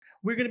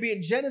We're going to be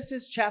in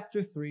Genesis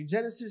chapter 3.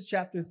 Genesis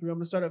chapter 3. I'm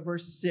going to start at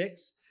verse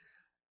 6.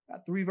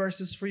 Got 3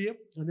 verses for you,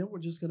 and then we're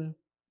just going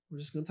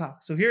to talk.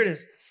 So here it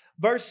is.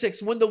 Verse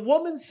 6. When the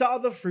woman saw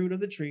the fruit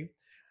of the tree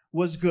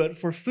was good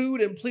for food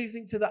and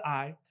pleasing to the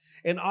eye,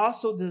 and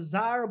also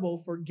desirable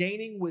for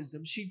gaining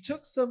wisdom, she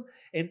took some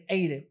and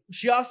ate it.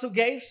 She also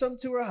gave some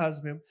to her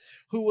husband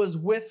who was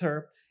with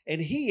her,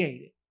 and he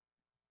ate it.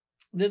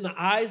 Then the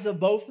eyes of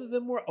both of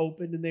them were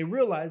opened, and they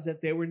realized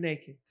that they were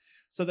naked.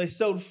 So they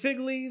sewed fig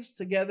leaves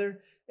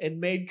together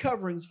and made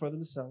coverings for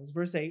themselves.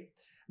 Verse 8,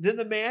 then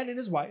the man and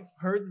his wife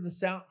heard the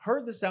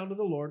sound of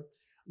the Lord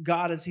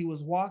God as he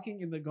was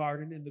walking in the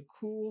garden in the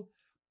cool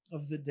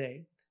of the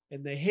day.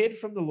 And they hid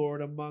from the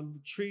Lord among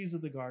the trees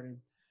of the garden.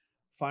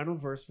 Final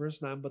verse,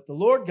 verse 9. But the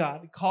Lord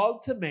God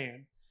called to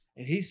man,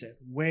 and he said,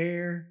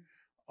 where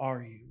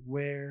are you?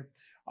 Where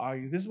are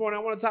you? This morning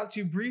I want to talk to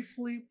you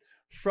briefly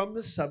from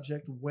the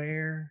subject,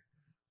 where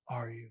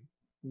are you?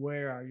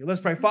 Where are you? Let's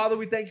pray. Father,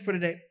 we thank you for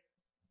today.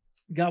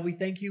 God, we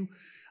thank you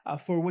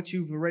for what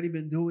you've already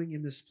been doing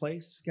in this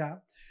place,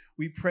 God.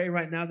 We pray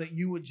right now that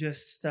you would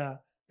just, that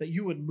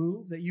you would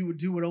move, that you would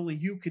do what only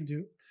you can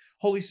do.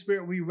 Holy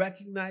Spirit, we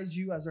recognize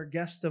you as our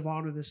guest of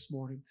honor this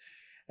morning.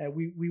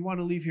 We want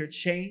to leave here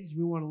changed.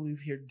 We want to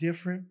leave here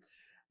different,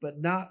 but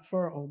not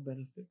for our own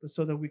benefit, but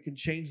so that we can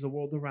change the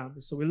world around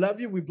us. So we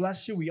love you. We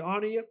bless you. We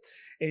honor you.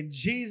 In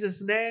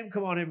Jesus' name,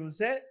 come on, everyone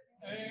say it.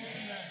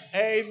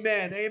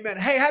 Amen. Amen. Amen.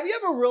 Hey, have you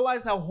ever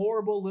realized how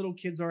horrible little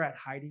kids are at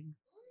hiding?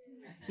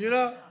 You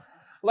know,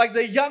 like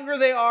the younger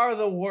they are,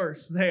 the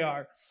worse they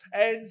are.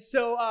 And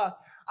so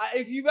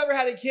if you've ever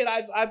had a kid,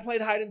 I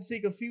played hide and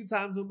seek a few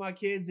times with my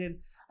kids, and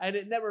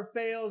it never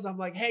fails. I'm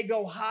like, hey,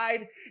 go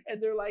hide.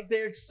 And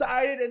they're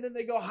excited. And then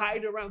they go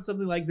hide around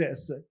something like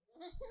this.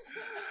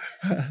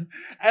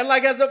 And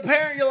like as a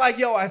parent, you're like,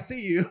 yo, I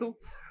see you.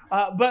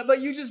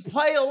 But you just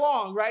play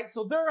along, right?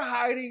 So they're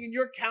hiding and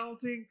you're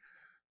counting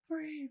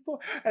 3, 4.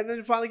 And then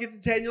you finally get to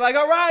 10. You're like,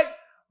 all right,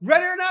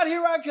 ready or not,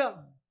 here I come.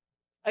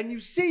 And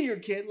you see your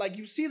kid, like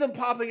you see them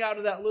popping out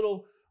of that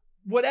little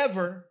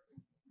whatever.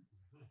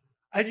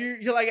 And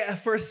you're like,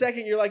 for a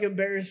second, you're like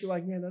embarrassed. You're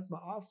like, man, that's my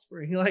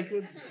offspring. You're like,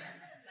 what's...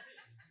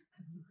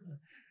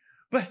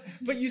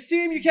 But you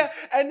see him, you can't,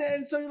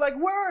 and so you're like,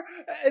 where?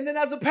 And then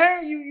as a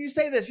parent, you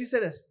say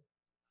this,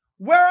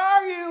 where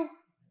are you?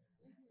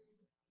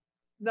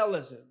 Now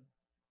listen,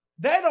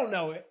 they don't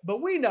know it,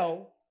 but we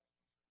know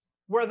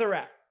where they're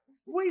at.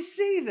 We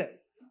see them.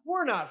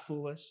 We're not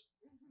foolish.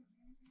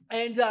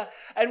 And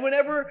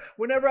whenever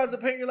as a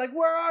parent, you're like,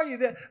 where are you?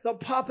 They'll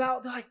pop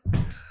out, they're like,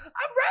 I'm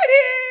right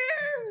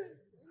here.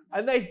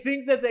 And they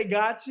think that they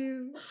got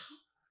you.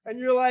 And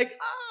you're like,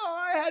 oh,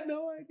 I had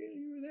no idea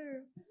you were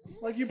there.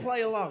 Like you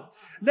play along.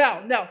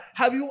 Now,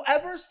 have you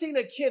ever seen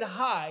a kid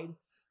hide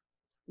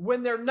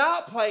when they're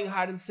not playing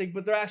hide and seek,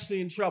 but they're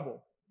actually in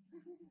trouble?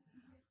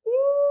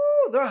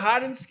 Ooh, their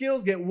hiding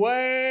skills get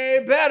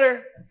way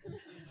better.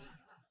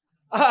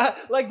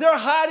 Like they're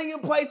hiding in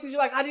places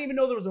you're like, I didn't even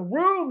know there was a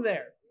room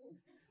there.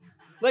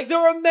 Like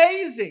they're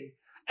amazing.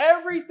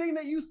 Everything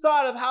that you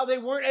thought of how they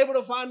weren't able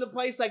to find a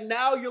place, like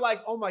now you're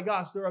like, oh my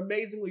gosh, they're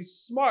amazingly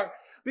smart.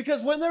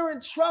 Because when they're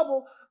in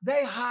trouble,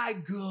 they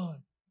hide good.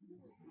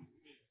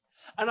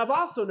 And I've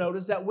also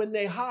noticed that when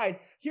they hide,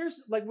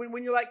 here's like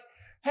when you're like,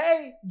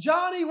 hey,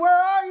 Johnny, where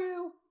are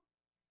you?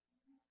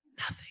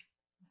 Nothing.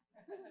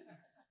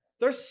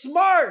 They're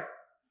smart.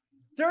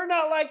 They're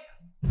not like,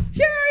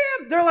 here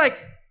I am. They're like,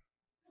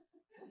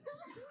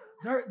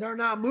 they're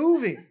not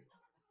moving.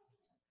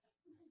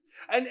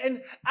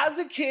 And as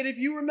a kid, if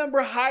you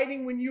remember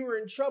hiding when you were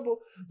in trouble,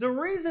 the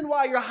reason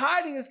why you're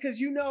hiding is because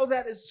you know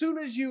that as soon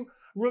as you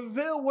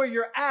reveal where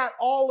you're at,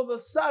 all of a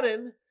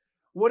sudden,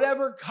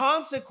 whatever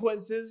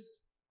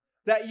consequences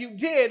that you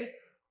did,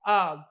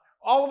 all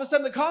of a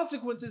sudden the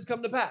consequences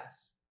come to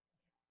pass.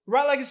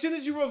 Right? Like as soon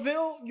as you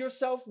reveal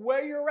yourself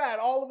where you're at,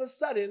 all of a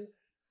sudden,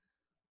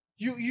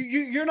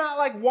 you're not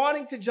like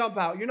wanting to jump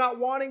out. You're not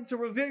wanting to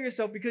reveal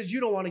yourself because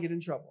you don't want to get in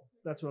trouble.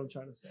 That's what I'm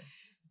trying to say.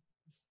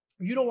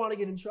 You don't want to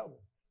get in trouble.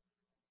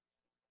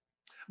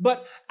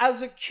 But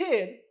as a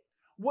kid,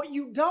 what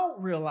you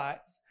don't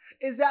realize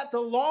is that the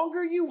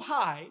longer you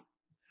hide,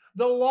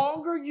 the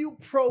longer you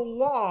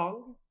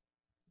prolong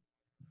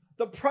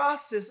the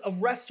process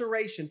of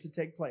restoration to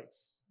take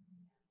place.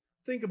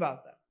 Think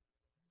about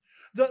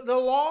that. The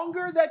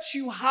longer that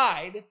you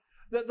hide,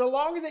 the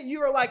longer that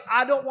you are like,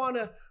 I don't want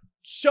to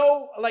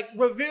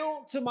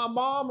reveal to my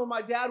mom or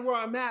my dad where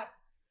I'm at,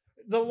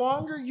 the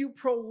longer you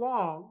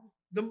prolong,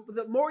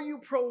 the more you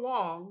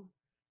prolong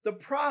the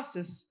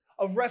process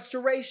of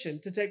restoration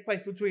to take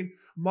place between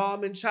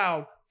mom and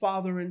child,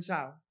 father and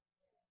child.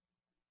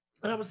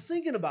 And I was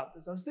thinking about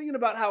this. I was thinking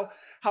about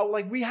how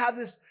like we have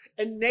this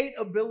innate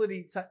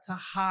ability to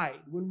hide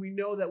when we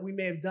know that we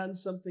may have done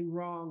something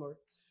wrong,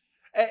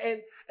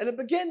 and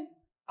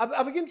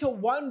I begin to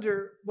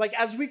wonder, like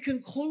as we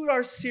conclude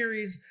our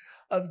series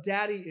of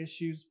daddy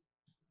issues,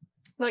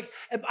 like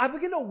I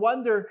begin to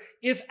wonder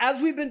if,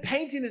 as we've been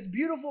painting this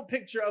beautiful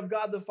picture of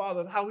God the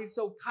Father, of how he's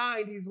so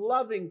kind, he's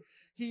loving,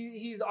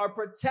 he's our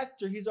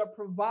protector, he's our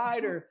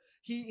provider,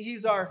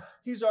 He's our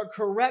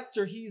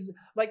corrector. He's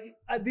like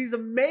these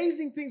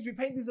amazing things. We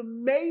paint this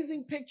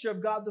amazing picture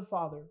of God the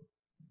Father.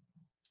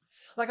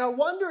 Like, I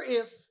wonder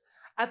if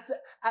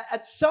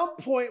at some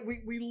point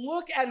we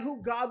look at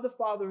who God the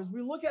Father is.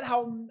 We look at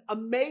how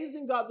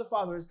amazing God the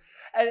Father is.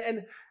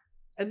 And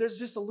there's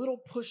just a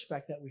little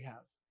pushback that we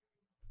have.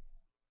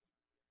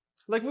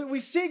 Like, we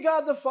see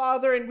God the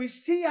Father and we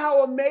see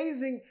how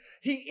amazing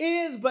he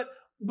is, but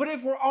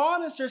if we're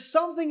honest, there's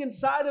something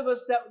inside of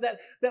us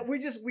that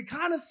we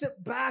kind of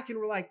sit back and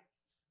we're like,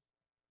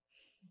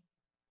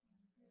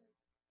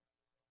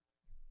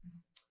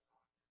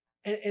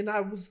 and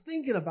I was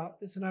thinking about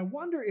this, and I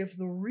wonder if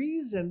the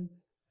reason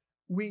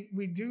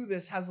we do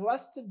this has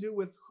less to do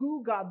with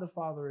who God the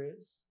Father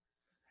is,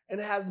 and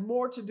it has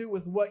more to do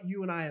with what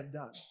you and I have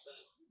done.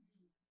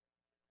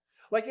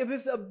 Like, if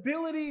this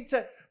ability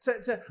to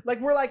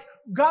like, we're like,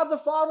 God the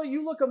Father,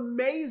 you look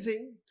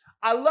amazing.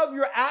 I love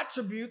your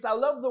attributes. I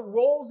love the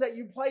roles that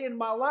you play in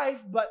my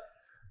life, but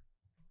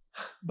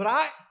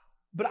I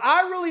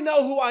really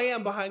know who I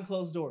am behind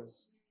closed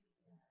doors.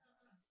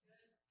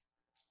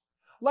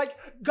 Like,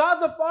 God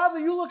the Father,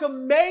 you look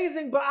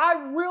amazing, but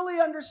I really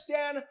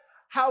understand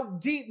how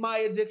deep my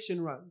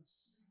addiction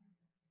runs.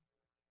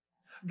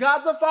 God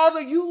the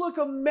Father, you look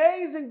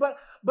amazing, but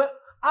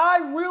I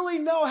really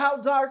know how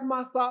dark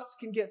my thoughts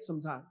can get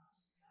sometimes.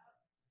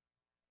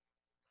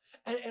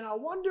 And I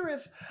wonder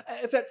if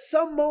at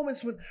some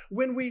moments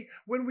when we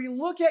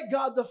look at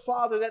God the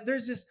Father, that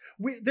there's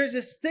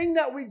this thing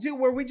that we do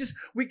where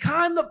we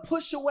kind of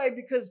push away,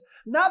 because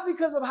not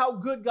because of how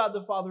good God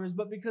the Father is,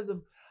 but because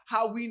of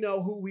how we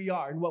know who we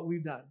are and what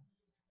we've done.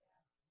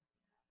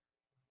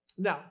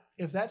 Now,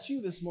 if that's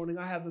you this morning,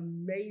 I have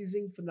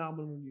amazing,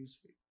 phenomenal news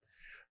for you.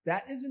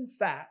 That is, in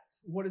fact,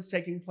 what is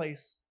taking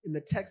place in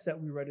the text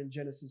that we read in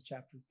Genesis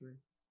chapter 3.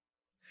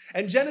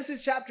 In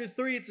Genesis chapter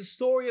 3, it's a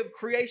story of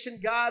creation.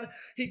 God,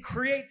 he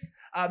creates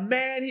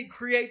man, he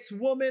creates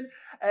woman,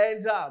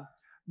 and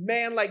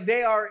man, like,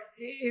 it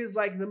is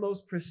like the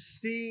most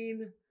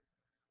pristine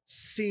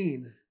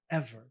scene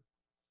ever.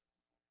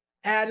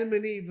 Adam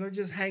and Eve, they're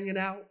just hanging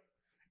out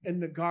in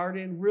the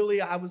garden.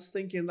 Really, I was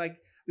thinking, like,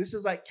 this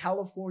is like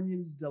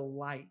Californian's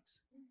delight.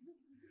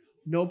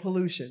 No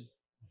pollution.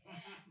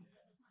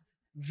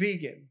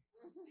 Vegan.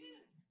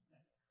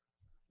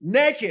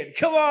 Naked.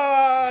 Come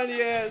on,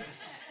 yes.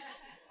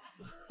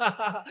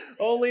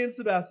 Only in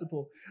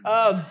Sebastopol.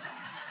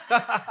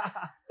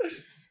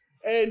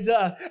 And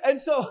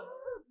so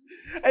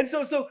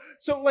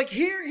like,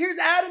 here's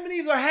Adam and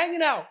Eve. They're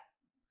hanging out.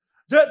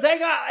 They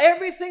got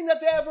everything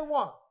that they ever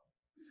want.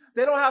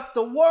 They don't have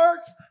to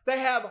work. They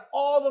have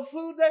all the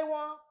food they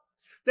want.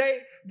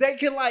 They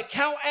can, like,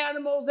 count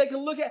animals. They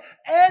can look at,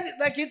 and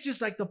like, it's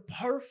just like the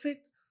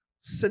perfect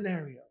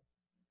scenario.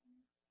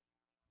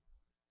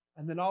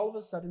 And then all of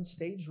a sudden,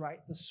 stage right,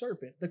 the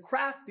serpent, the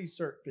crafty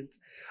serpent,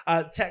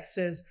 text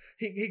says,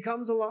 he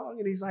comes along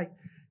and he's like,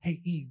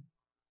 hey, Eve,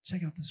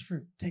 check out this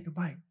fruit. Take a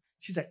bite.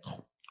 She's like,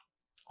 oh,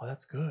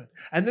 that's good.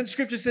 And then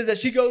scripture says that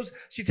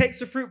she takes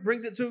the fruit,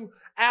 brings it to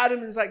Adam,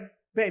 and is like,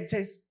 babe,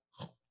 taste.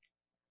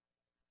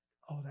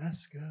 Oh,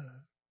 that's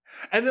good.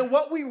 And then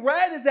what we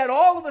read is that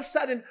all of a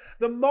sudden,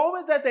 the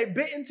moment that they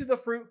bit into the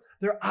fruit,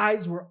 their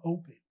eyes were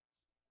open.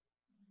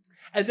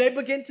 And they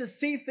begin to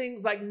see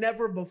things like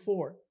never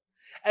before.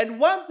 And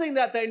one thing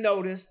that they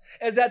noticed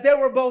is that they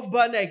were both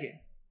butt naked.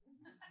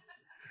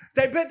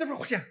 They bit the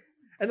fruit,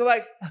 and they're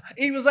like,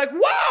 Eve was like,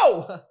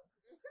 whoa!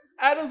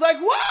 Adam's like,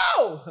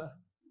 whoa!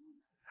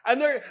 And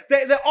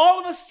they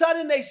all of a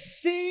sudden, they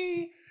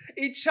see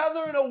each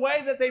other in a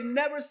way that they've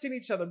never seen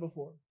each other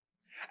before.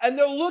 And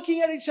they're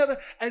looking at each other,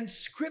 and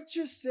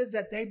scripture says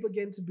that they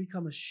begin to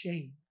become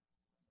ashamed.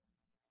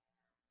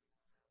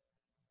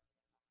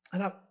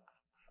 And I've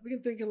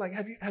been thinking, like,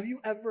 have you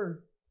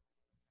ever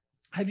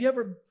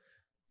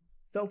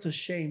felt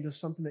ashamed of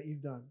something that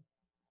you've done?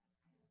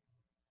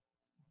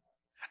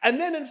 And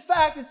then, in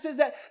fact, it says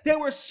that they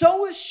were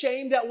so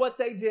ashamed at what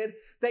they did,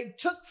 they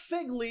took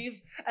fig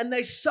leaves and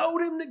they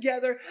sewed them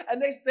together,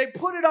 and they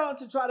put it on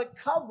to try to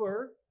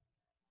cover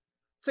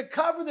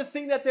the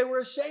thing that they were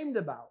ashamed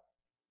about.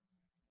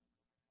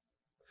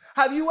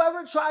 Have you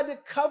ever tried to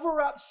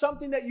cover up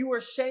something that you were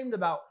ashamed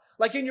about,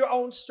 like in your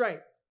own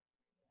strength?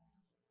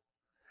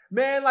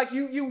 Man, like,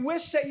 you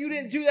wish that you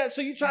didn't do that,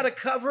 so you try to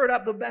cover it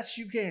up the best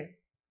you can.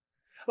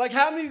 Like,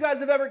 how many of you guys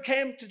have ever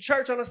came to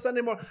church on a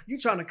Sunday morning? You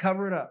trying to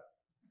cover it up.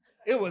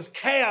 It was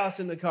chaos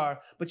in the car,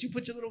 but you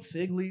put your little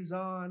fig leaves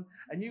on,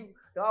 and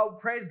oh,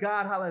 praise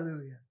God,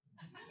 hallelujah.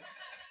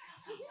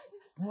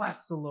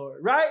 Bless the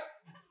Lord, right?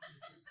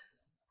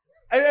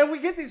 And we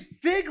get these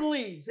fig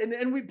leaves,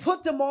 and we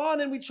put them on,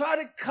 and we try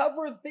to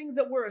cover things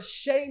that we're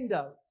ashamed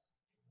of.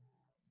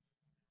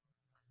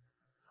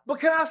 But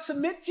can I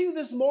submit to you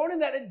this morning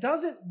that it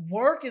doesn't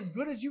work as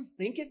good as you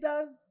think it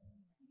does?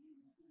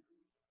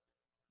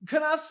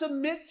 Can I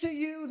submit to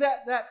you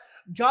that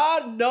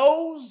God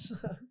knows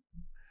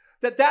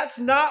that that's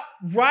not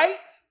right?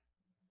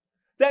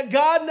 That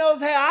God knows,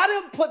 hey, I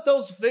didn't put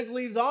those fig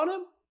leaves on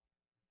him.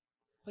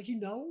 Like, he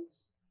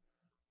knows.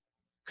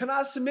 Can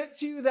I submit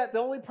to you that the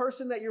only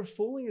person that you're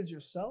fooling is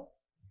yourself?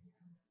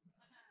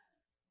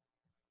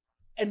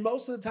 And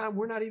most of the time,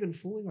 we're not even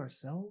fooling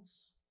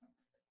ourselves.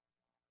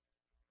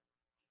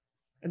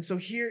 And so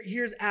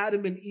here's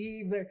Adam and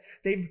Eve.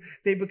 They've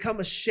become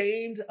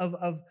ashamed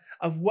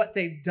of what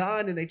they've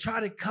done, and they try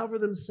to cover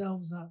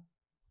themselves up.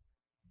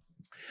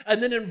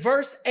 And then in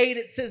verse 8,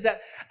 it says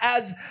that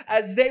as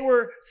they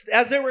were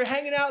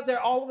hanging out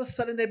there, all of a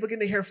sudden they begin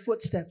to hear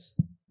footsteps.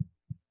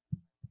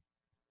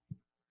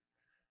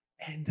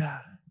 And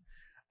they're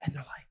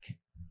like,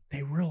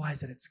 they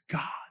realize that it's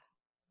God.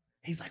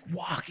 He's like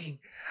walking,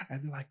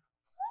 and they're like,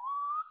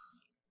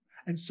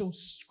 and so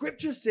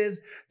scripture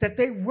says that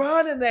they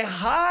run and they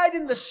hide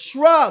in the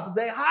shrubs,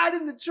 they hide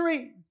in the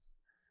trees,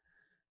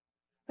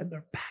 and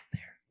they're back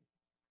there.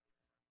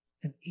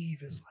 And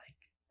Eve is like,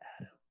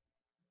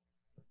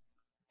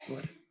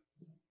 Adam,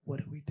 what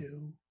do we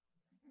do?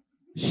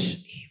 Shh,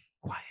 Eve,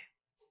 quiet.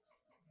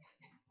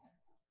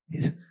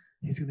 He's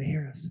going to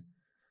hear us.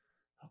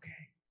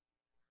 Okay.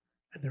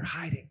 And they're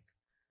hiding,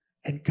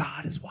 and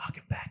God is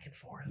walking back and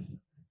forth.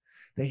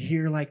 They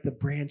hear like the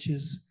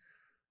branches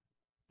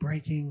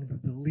breaking,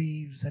 the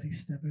leaves that he's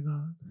stepping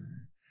on.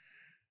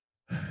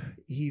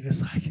 Eve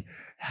is like,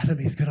 Adam,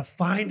 he's going to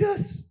find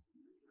us.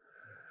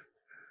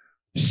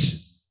 Shh.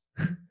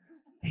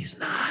 He's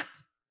not.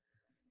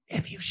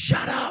 If you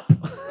shut up.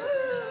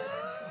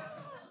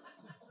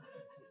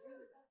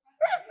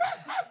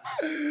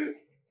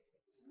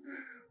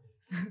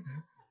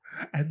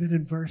 And then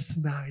in verse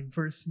 9,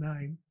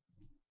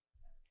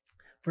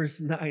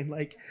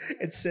 like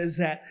it says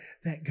that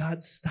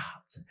God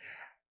stopped.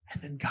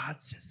 And then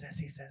God says,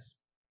 he says,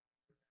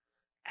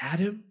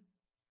 Adam,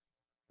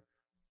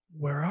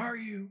 where are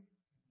you?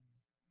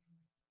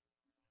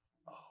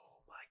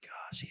 Oh my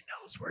gosh, he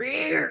knows we're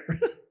here.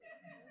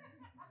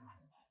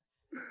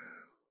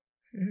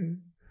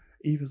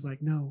 Eve is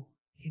like, no,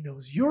 he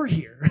knows you're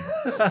here.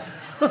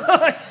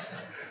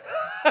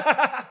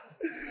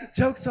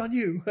 Joke's on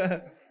you.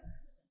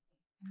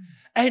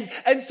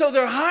 And so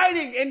they're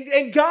hiding,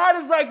 and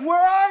God is like, where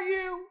are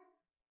you?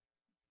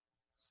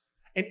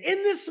 And in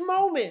this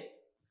moment,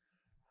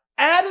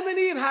 Adam and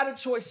Eve had a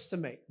choice to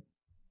make.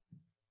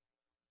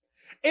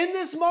 In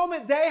this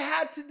moment, they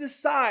had to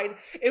decide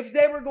if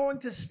they were going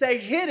to stay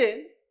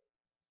hidden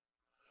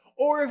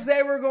or if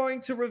they were going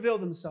to reveal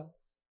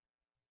themselves.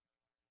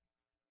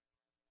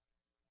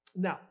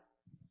 Now,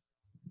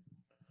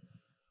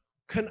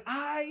 can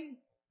I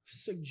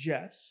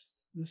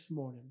suggest this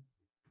morning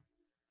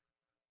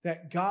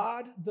that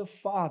God the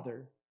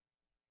Father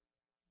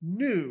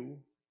knew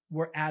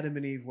where Adam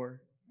and Eve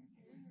were?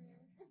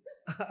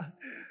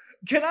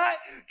 Can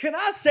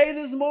I say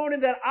this morning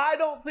that I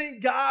don't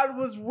think God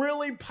was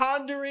really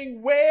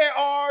pondering, where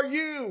are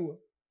you?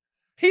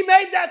 He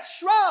made that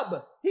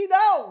shrub. He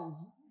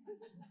knows.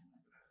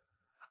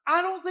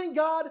 I don't think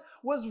God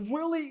was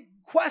really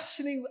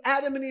questioning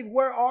Adam and Eve,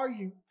 where are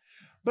you?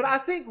 But I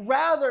think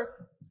rather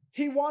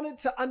he wanted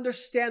to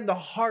understand the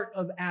heart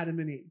of Adam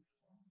and Eve.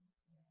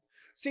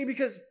 See,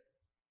 because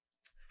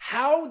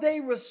how they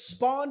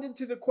responded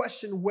to the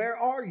question, where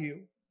are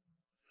you,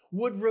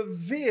 would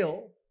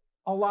reveal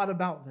a lot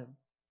about them.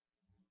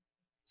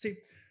 See,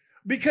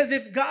 because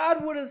if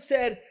God would have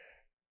said,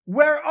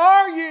 where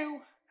are you?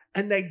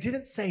 And they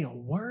didn't say a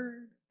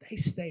word, they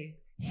stayed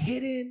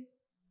hidden.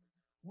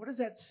 What does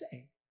that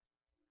say?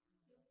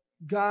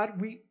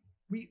 God, we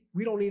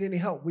don't need any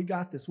help. We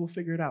got this. We'll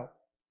figure it out.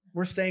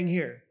 We're staying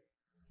here.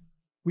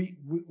 We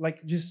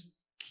like, just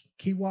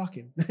keep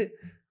walking.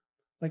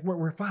 Like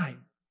we're fine.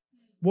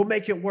 We'll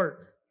make it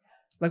work.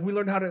 Like we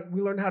learned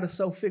how to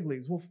sew fig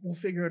leaves. We'll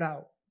figure it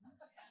out.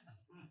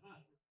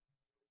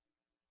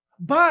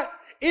 But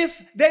if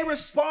they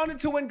responded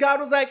to when God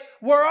was like,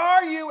 where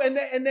are you?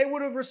 And they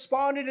would have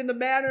responded in the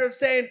manner of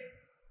saying,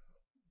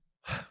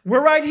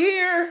 we're right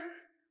here.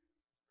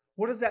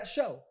 What does that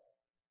show?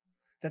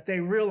 That they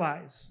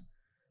realize,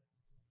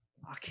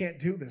 I can't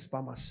do this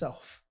by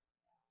myself.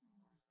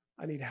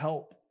 I need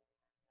help.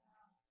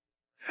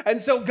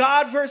 And so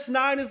God, verse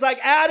 9, is like,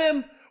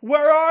 Adam,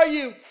 where are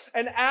you?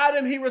 And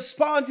Adam, he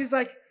responds, he's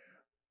like,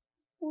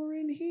 we're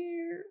in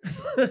here.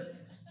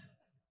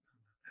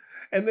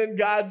 And then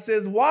God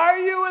says, why are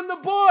you in the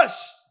bush?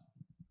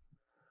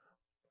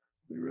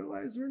 We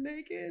realize we're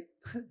naked.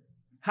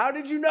 How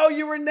did you know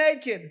you were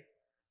naked?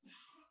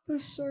 The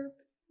serpent.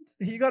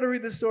 You got to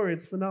read this story.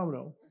 It's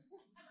phenomenal.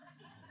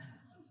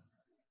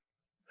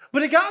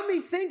 But it got me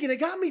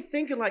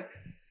thinking like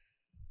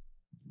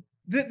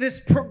this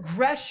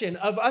progression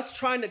of us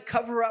trying to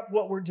cover up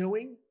what we're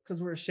doing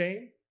because we're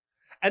ashamed.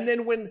 And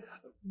then when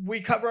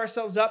we cover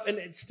ourselves up and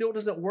it still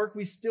doesn't work,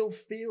 we still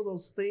feel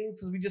those things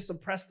because we just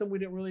suppressed them. We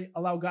didn't really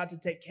allow God to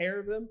take care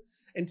of them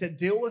and to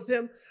deal with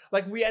them.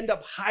 Like we end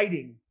up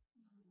hiding.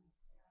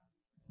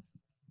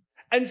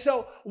 And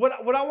so what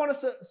I want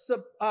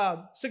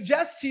to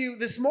suggest to you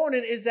this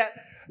morning is that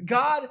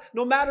God,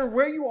 no matter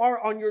where you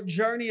are on your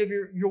journey of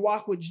your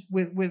walk with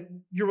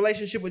your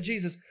relationship with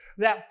Jesus,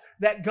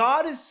 that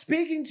God is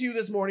speaking to you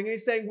this morning and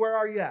he's saying, where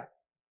are you at?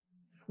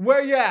 Where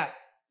are you at?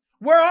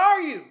 Where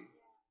are you?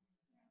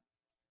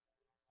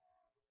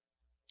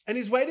 And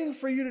he's waiting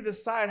for you to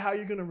decide how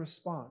you're going to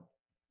respond.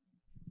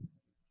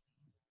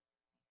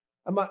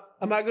 Am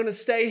I going to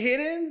stay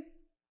hidden?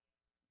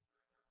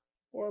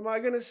 Or am I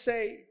going to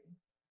say,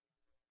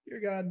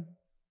 dear God,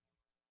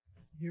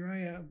 here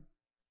I am.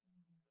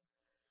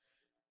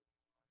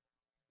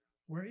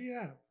 Where are you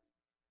at?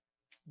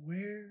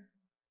 Where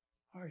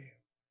are you?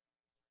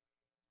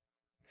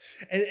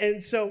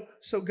 And so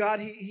God,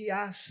 he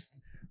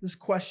asked this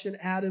question.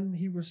 Adam,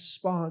 he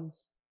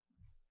responds.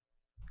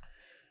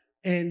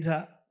 And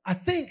I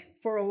think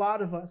for a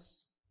lot of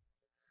us,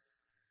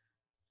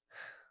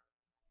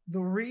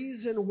 the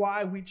reason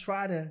why we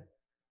try to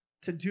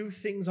do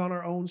things on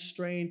our own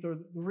strength, or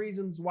the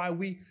reasons why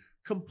we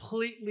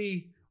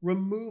completely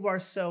remove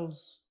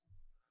ourselves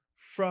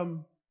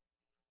from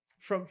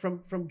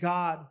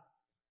God,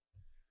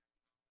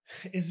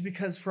 is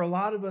because for a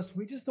lot of us,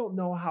 we just don't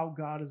know how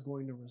God is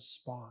going to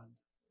respond.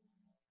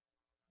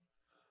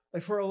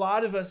 Like for a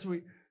lot of us,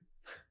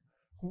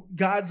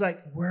 God's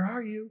like, where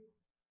are you?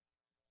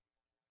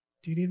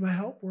 Do you need my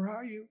help? Where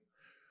are you?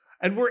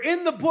 And we're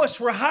in the bush,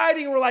 we're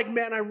hiding, we're like,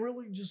 man, I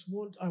want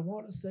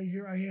to stay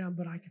here. I am,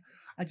 but I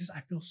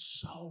feel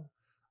so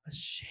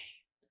ashamed.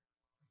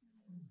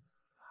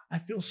 I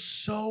feel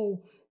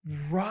so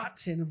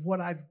rotten of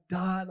what I've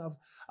done,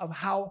 of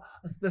how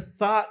the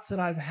thoughts that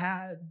I've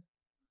had.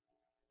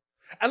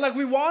 And like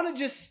we want to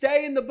just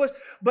stay in the bush,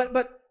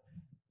 but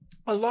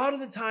a lot of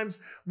the times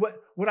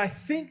what I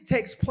think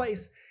takes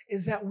place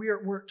is that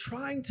we're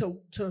trying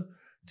to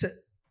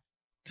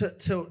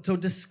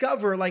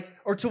discover, like,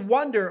 or to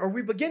wonder, or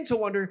we begin to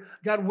wonder,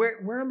 God,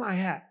 where am I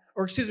at?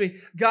 Or excuse me,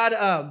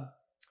 God,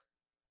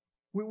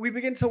 we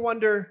begin to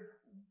wonder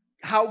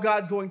how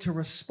God's going to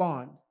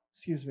respond,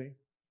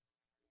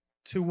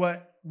 to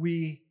what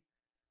we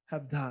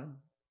have done.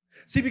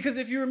 See, because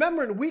if you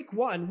remember in week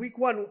one, we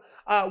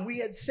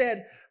had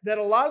said that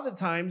a lot of the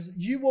times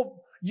you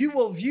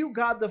will view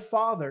God the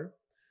Father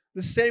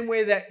the same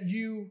way that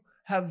you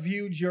have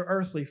viewed your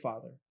earthly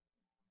father.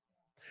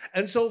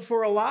 And so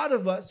for a lot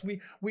of us,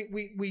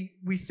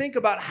 we think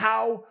about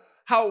how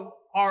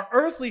our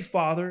earthly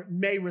father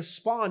may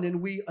respond,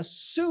 and we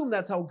assume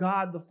that's how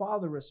God the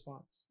Father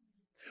responds.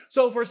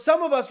 So for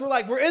some of us,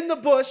 we're in the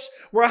bush,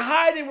 we're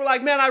hiding, we're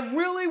like, man, I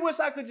really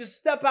wish I could just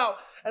step out,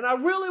 and I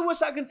really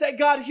wish I could say,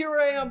 God, here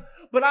I am,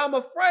 but I'm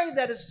afraid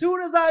that as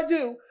soon as I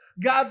do,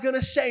 God's going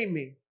to shame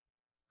me.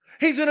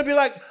 He's going to be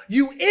like,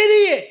 you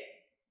idiot.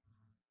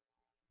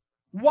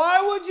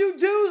 Why would you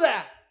do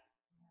that?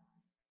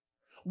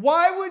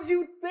 Why would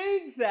you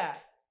think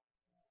that?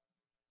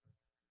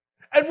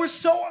 And we're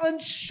so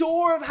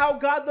unsure of how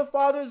God the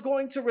Father is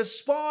going to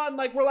respond.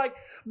 Like we're like,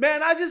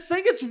 man, I just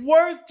think it's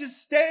worth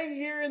just staying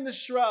here in the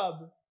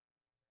shrub.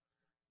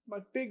 My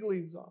fig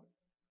leaves on.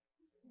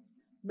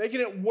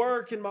 Making it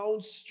work in my own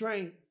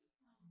strength.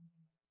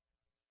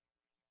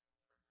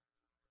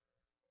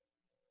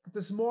 But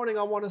this morning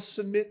I want to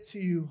submit to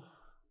you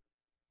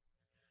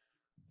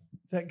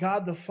that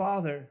God the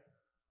Father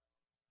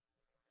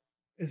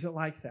isn't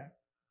like that.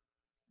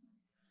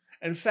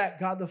 In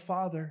fact, God the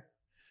Father,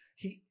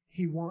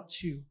 He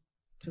wants you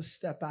to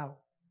step out.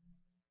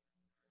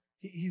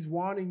 He's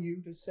wanting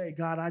you to say,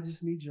 God, I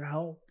just need your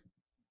help.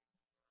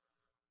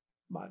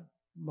 My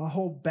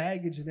whole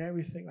baggage and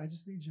everything, I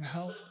just need your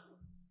help.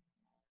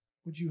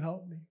 Would you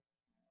help me?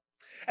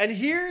 And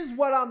here's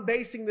what I'm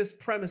basing this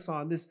premise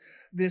on,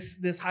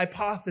 this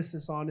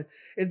hypothesis on.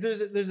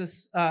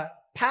 There's a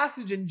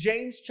passage in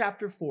James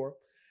chapter 4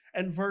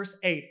 and verse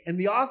 8. And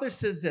the author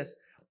says this.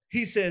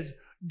 He says,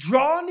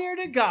 draw near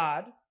to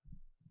God,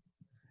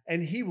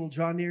 and He will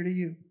draw near to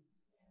you.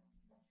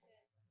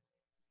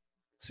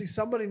 See,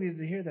 somebody needed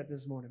to hear that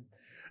this morning.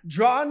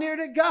 Draw near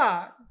to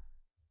God,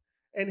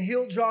 and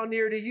He'll draw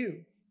near to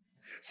you.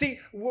 See,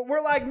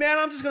 we're like, man,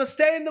 I'm just going to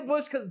stay in the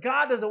bush because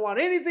God doesn't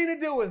want anything to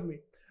do with me.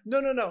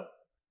 No.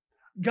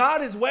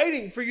 God is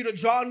waiting for you to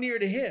draw near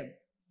to Him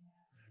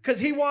because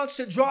He wants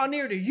to draw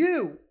near to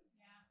you.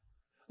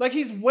 Like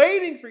He's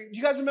waiting for you. Do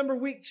you guys remember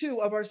week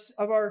 2 of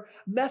our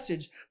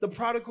message, the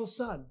prodigal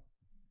son?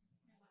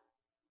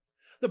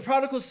 The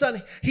prodigal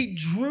son, he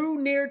drew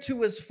near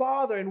to his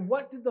father. And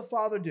what did the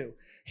father do?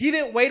 He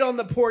didn't wait on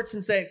the porch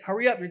and say,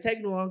 hurry up, you're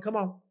taking long. Come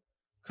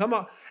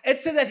on. It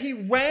said that he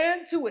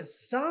ran to his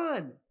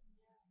son.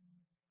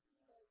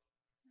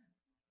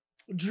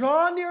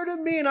 Draw near to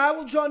me and I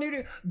will draw near to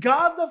you.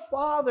 God the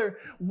Father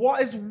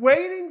is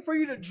waiting for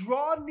you to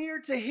draw near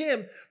to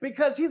Him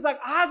because He's like,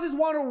 I just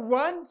want to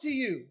run to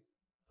you.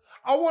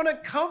 I want to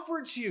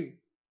comfort you.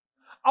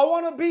 I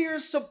want to be your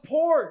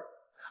support.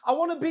 I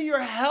want to be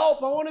your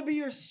help. I want to be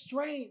your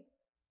strength.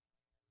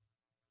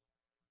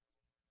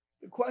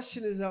 The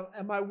question is,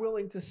 am I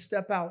willing to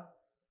step out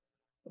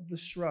of the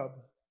shrub?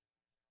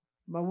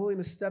 Am I willing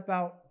to step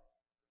out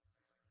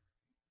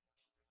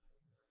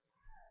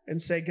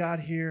and say, God,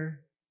 here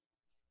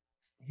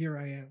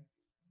I am.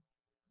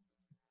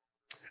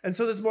 And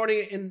so this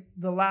morning, in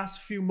the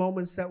last few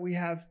moments that we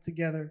have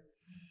together,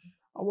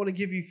 I want to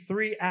give you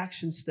 3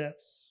 action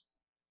steps.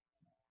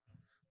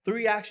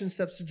 3 action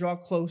steps to draw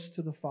close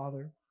to the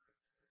Father.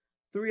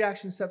 3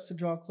 action steps to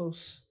draw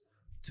close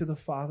to the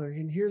Father.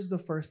 And here's the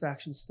first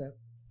action step.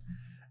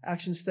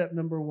 Action step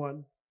number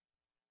 1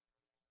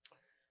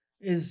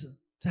 is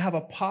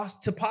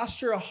to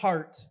posture a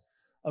heart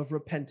of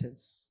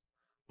repentance.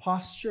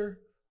 Posture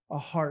a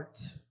heart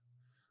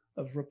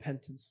of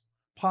repentance.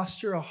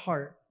 Posture a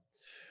heart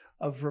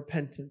of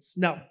repentance.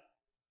 Now,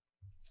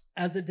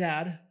 as a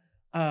dad,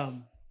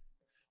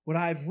 what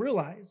I've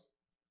realized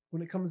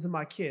when it comes to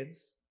my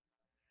kids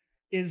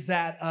is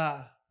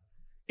that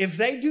if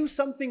they do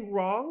something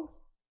wrong,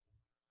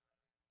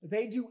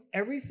 they do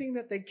everything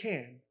that they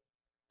can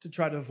to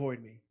try to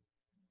avoid me.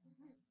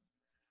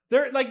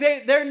 They're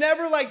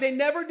never like, they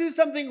never do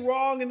something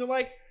wrong, and they're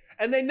like,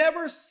 and they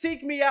never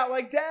seek me out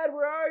like, Dad,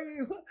 where are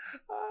you?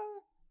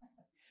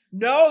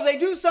 No, they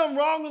do something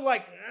wrong with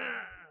like,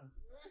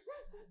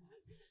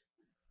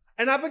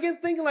 and I begin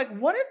thinking like,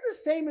 what if the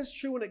same is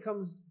true when it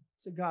comes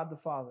to God the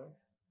Father?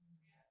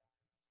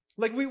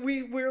 Like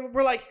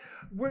we're like,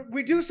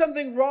 we do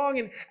something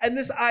wrong, and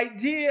this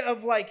idea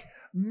of like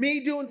me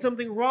doing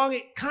something wrong,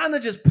 it kind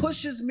of just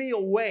pushes me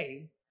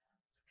away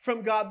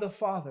from God the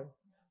Father.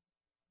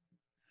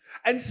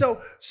 And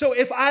so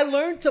if I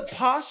learn to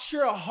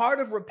posture a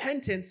heart of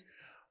repentance,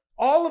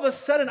 all of a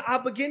sudden I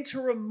begin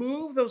to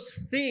remove those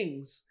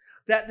things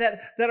that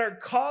are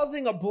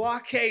causing a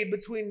blockade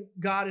between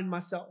God and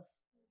myself.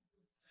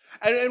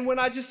 And when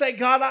I just say,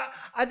 God,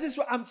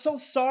 I'm so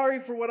sorry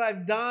for what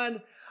I've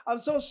done. I'm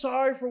so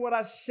sorry for what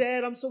I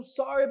said. I'm so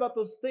sorry about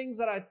those things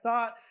that I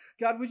thought.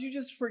 God, would you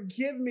just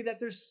forgive me? That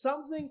there's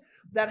something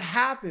that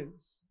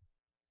happens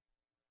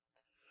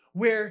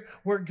where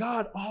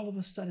God, all of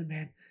a sudden,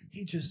 man,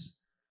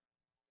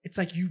 it's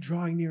like you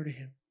drawing near to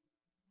him.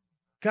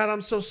 God,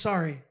 I'm so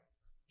sorry.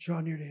 Draw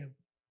near to him.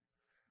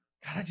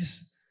 God,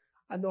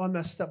 I know I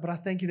messed up, but I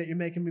thank you that you're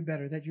making me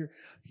better, that you're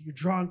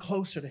drawing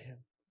closer to him.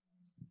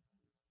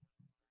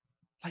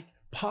 Like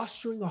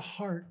posturing a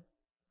heart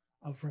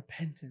of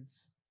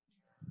repentance,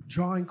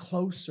 drawing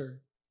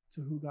closer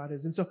to who God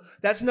is. And so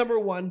that's number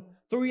 1,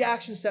 3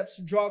 action steps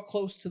to draw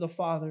close to the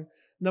Father.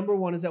 Number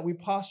 1 is that we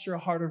posture a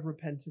heart of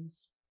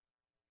repentance.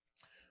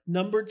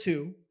 Number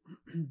 2,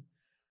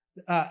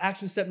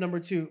 action step number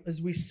 2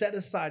 is we set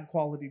aside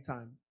quality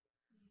time.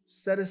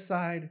 Set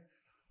aside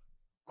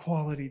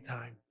quality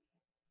time.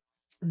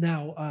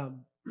 Now,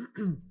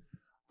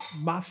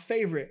 my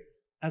favorite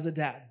as a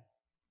dad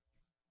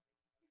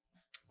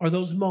are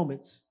those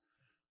moments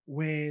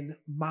when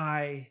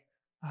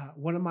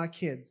one of my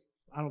kids,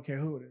 I don't care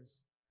who it is,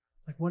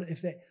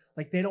 if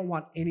they don't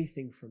want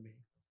anything from me,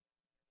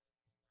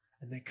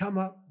 and they come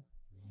up,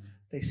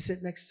 they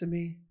sit next to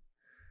me,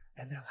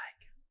 and they're like,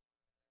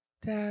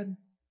 Dad,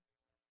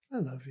 I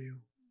love you.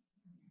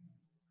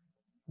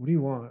 What do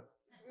you want?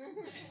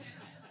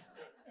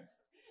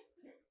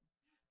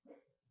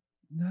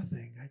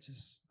 Nothing. I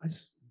just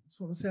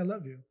want to say I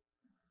love you.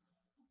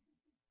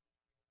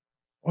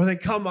 Or they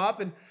come up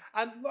and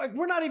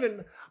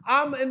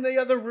I'm in the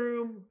other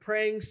room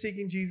praying,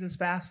 seeking Jesus,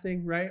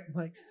 fasting, right? I'm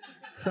like,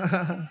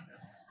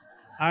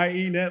 I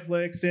eat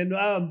Netflix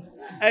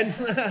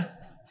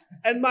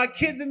and my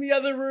kid's in the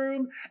other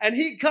room and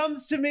he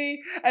comes to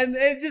me and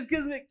it just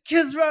gives me a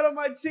kiss right on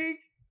my cheek.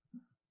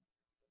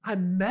 I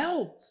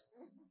melt.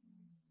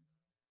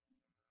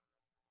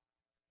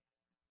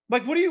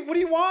 Like, what do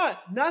you want?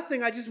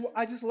 Nothing. I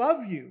just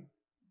love you.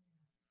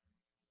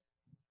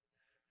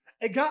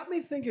 It got me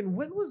thinking,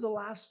 when was the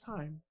last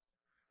time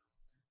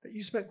that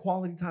you spent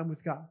quality time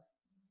with God?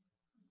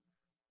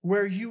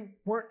 Where you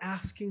weren't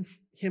asking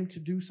him to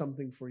do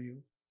something for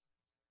you,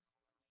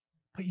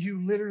 but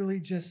you literally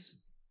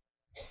just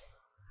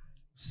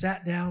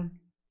sat down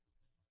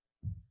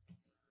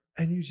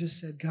and you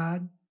just said,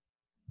 God,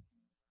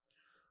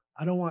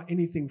 I don't want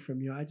anything from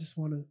you. I just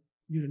want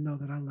you to know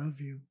that I love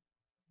you.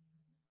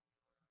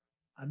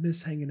 I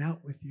miss hanging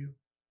out with you.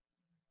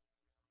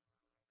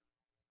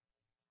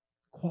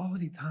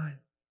 Quality time.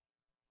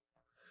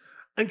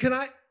 And can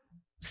I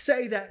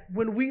say that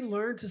when we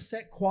learn to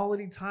set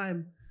quality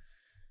time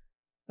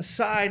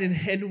aside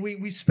and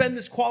we spend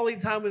this quality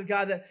time with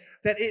God,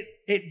 that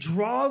it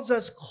draws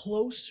us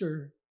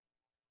closer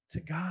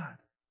to God.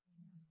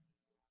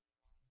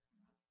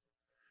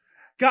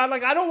 God,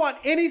 like, I don't want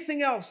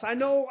anything else. I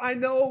know,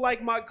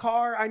 like my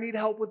car, I need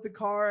help with the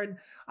car, and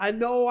I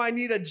know I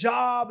need a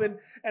job, and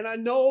I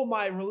know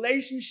my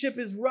relationship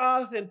is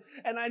rough, and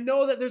I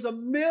know that there's a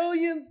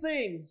million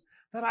things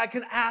that I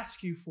can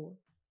ask you for.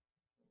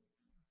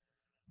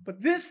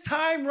 But this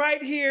time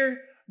right here,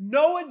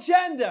 no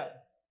agenda.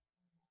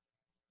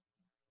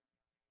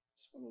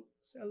 Just want to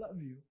say I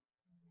love you.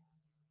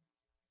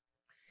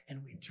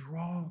 And we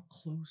draw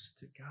close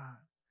to God.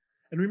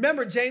 And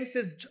remember, James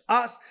says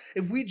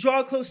if we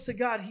draw close to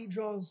God, he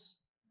draws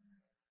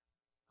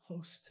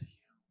close to you.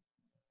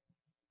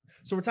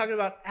 So we're talking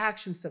about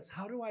action steps.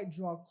 How do I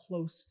draw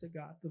close to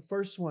God? The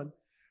first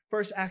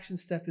action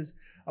step is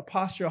a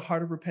posture, a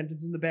heart of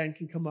repentance, and the band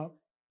can come up.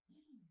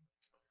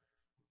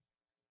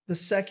 The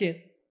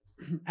second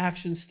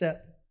action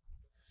step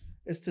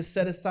is to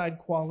set aside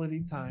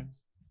quality time.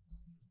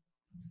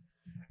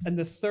 And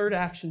the third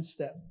action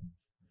step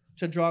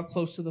to draw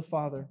close to the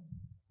Father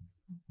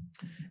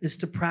is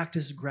to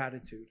practice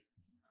gratitude.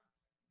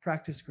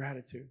 Practice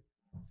gratitude.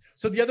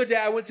 So the other day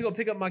I went to go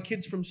pick up my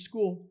kids from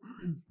school,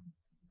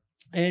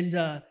 and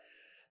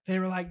they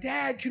were like,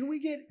 "Dad,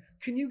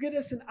 can you get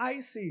us an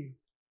icy?"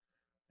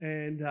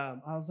 And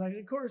I was like,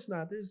 "Of course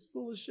not. There's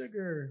full of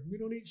sugar. We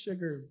don't eat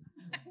sugar."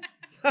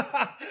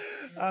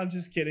 I'm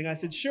just kidding. I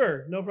said,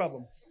 "Sure, no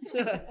problem."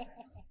 They're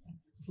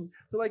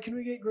like, "Can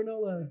we get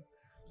granola?"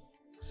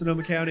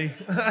 Sonoma County.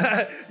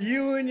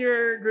 You and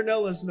your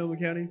granola, Sonoma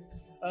County.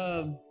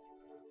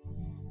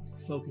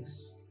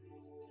 Focus.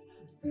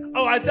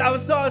 Oh, I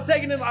was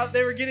taking them out.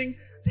 They were getting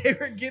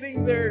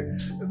their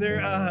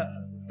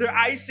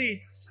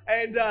icy,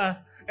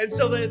 and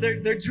so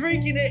they're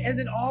drinking it, and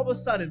then all of a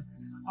sudden,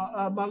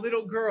 my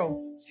little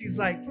girl, she's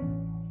like,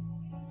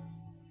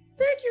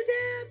 "Thank you,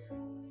 Dad."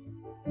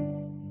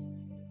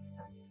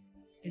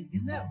 And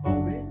in that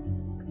moment,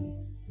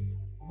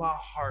 my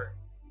heart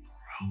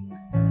broke.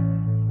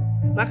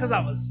 Not because I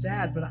was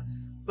sad,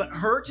 but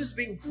her just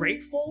being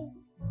grateful,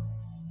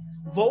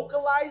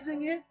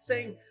 vocalizing it,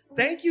 saying,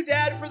 "Thank you,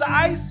 Dad, for the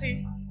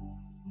icy."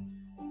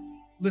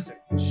 Listen,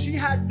 she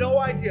had no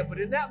idea, but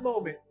in that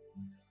moment,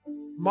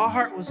 my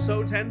heart was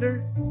so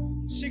tender,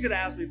 she could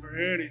ask me for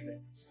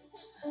anything.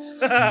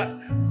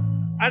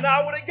 And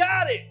I would have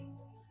got it.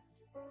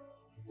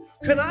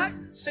 Can I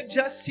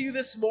suggest to you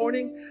this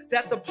morning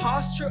that the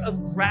posture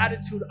of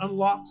gratitude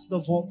unlocks the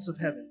vaults of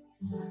heaven?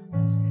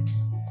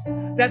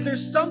 That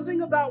there's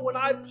something about when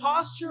I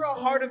posture a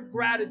heart of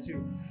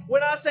gratitude,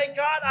 when I say,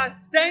 "God, I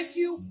thank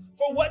you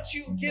for what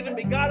you've given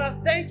me. God, I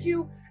thank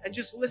you," and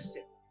just list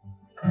it.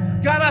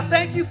 "God, I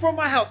thank you for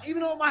my health,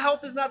 even though my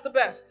health is not the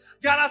best.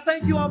 God, I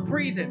thank you I'm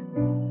breathing.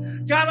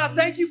 God, I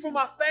thank you for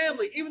my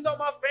family, even though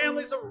my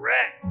family's a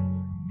wreck.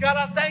 God,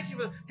 I thank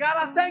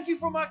you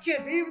for my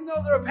kids, even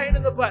though they're a pain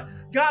in the butt.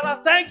 God, I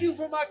thank you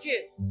for my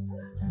kids."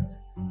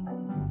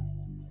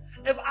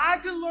 If I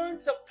can learn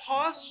to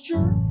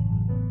posture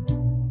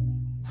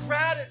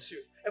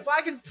gratitude, if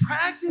I can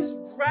practice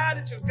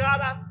gratitude,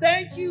 "God, I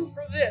thank you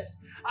for this.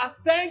 I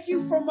thank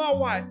you for my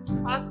wife.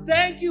 I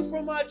thank you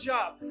for my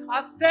job.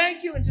 I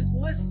thank you," and just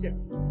list it.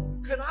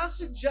 Can I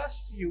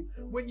suggest to you,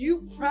 when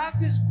you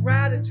practice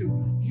gratitude,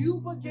 you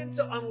begin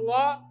to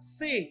unlock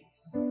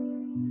things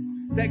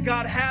that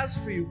God has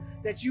for you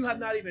that you have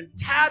not even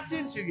tapped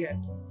into yet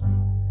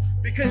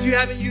because you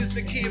haven't used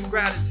the key of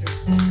gratitude.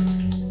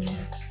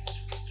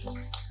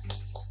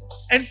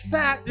 In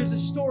fact, there's a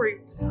story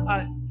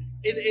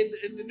in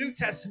the New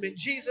Testament.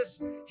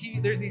 Jesus,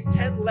 there's these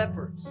 10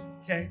 lepers,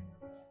 okay?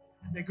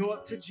 And they go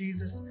up to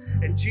Jesus,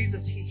 and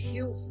Jesus, he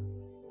heals them.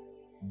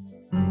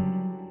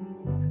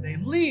 And they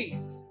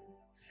leave.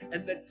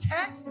 And the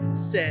text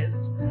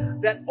says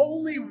that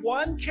only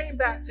one came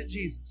back to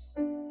Jesus.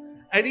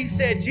 And he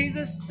said,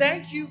 "Jesus,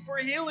 thank you for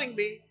healing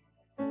me."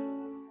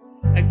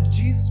 And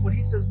Jesus, what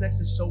he says next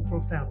is so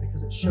profound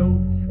because it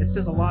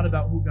says a lot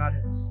about who God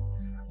is.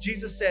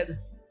 Jesus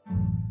said,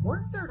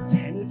 "Weren't there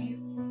 10 of you?"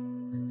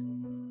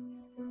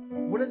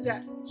 What does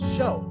that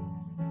show?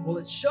 Well,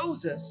 it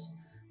shows us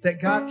that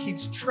God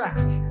keeps track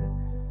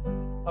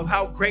of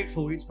how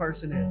grateful each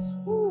person is.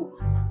 Woo.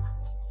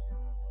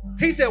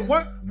 He said,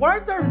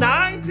 weren't there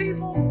 9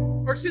 people?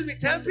 Or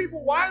 10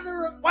 people? Why is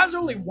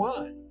there only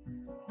 1?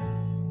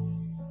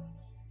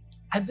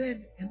 And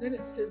then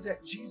it says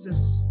that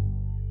Jesus,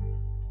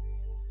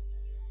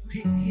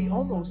 he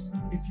almost,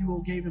 if you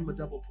will, gave him a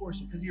double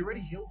portion because he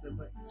already healed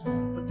them.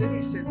 But then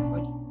he said,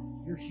 like,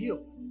 "You're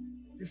healed.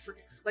 You're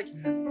forgiven." Like,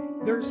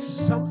 there's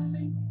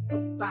something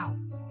about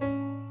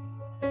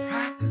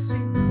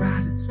practicing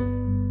gratitude.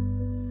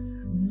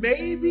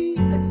 Maybe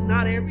it's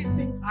not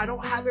everything. I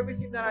don't have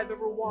everything that I've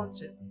ever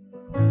wanted.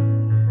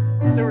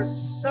 There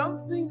is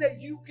something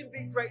that you can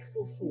be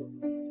grateful for.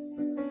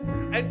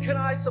 And can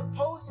I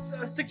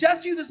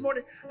suggest to you this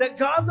morning that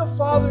God the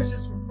Father is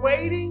just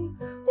waiting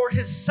for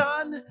his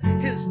son,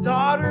 his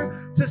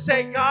daughter to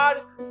say,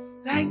 "God,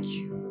 thank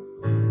you."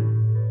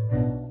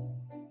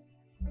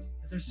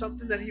 There's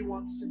something that he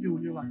wants to do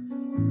in your life.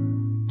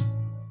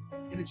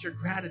 And it's your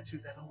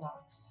gratitude that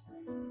unlocks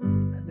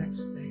that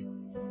next thing.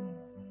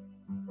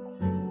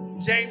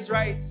 James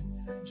writes,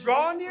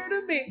 "Draw near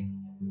to me,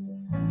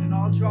 and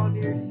I'll draw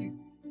near to you."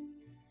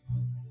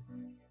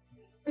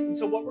 And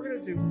so what we're going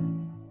to do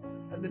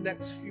in the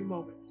next few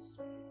moments,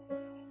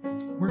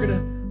 we're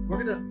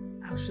gonna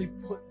actually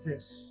put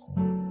this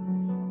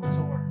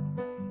to work.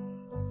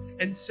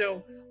 And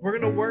so we're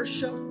going to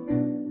worship.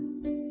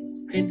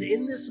 And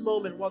in this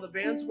moment, while the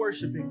band's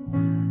worshiping,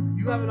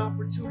 you have an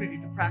opportunity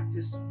to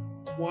practice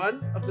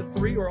one of the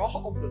 3 or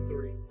all of the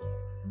 3.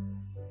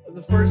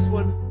 The first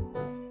one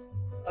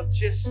of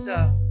just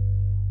say,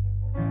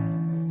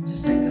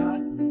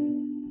 "God,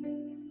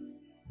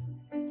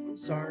 I'm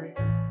sorry.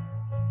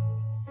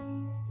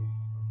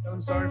 God,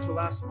 I'm sorry for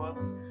last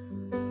month.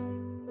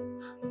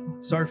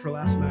 Sorry for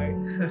last night."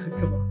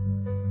 Come on.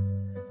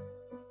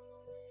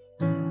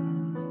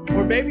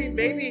 Or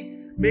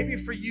maybe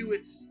for you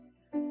it's,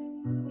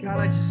 "God,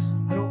 I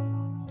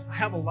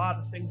have a lot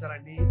of things that I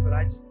need, but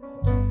it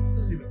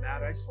doesn't even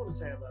matter. I just want to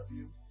say I love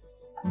you.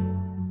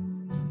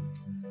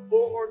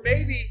 Or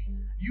maybe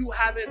you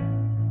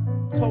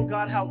haven't told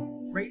God how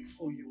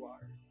grateful you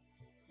are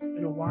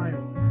in a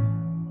while.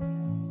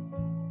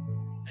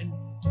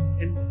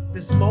 And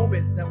this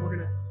moment that we're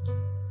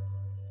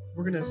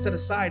gonna set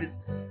aside is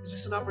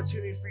just an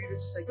opportunity for you to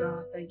just say, God,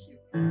 I thank you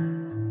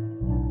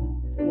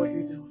for what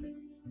you're doing.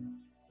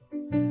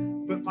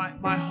 But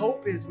my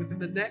hope is within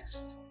the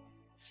next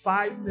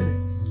 5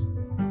 minutes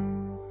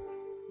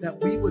that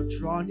we would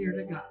draw near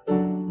to God.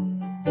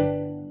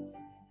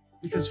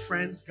 Because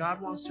friends,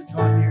 God wants to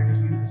draw near to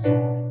you this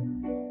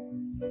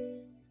morning.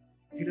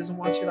 He doesn't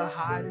want you to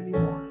hide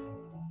anymore.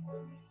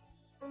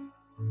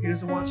 He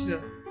doesn't want you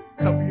to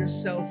cover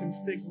yourself in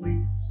fig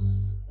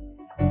leaves.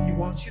 He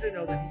wants you to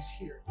know that he's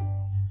here,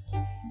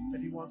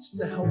 that he wants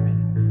to help you.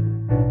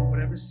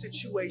 Whatever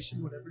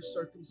situation, whatever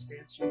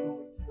circumstance you're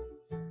going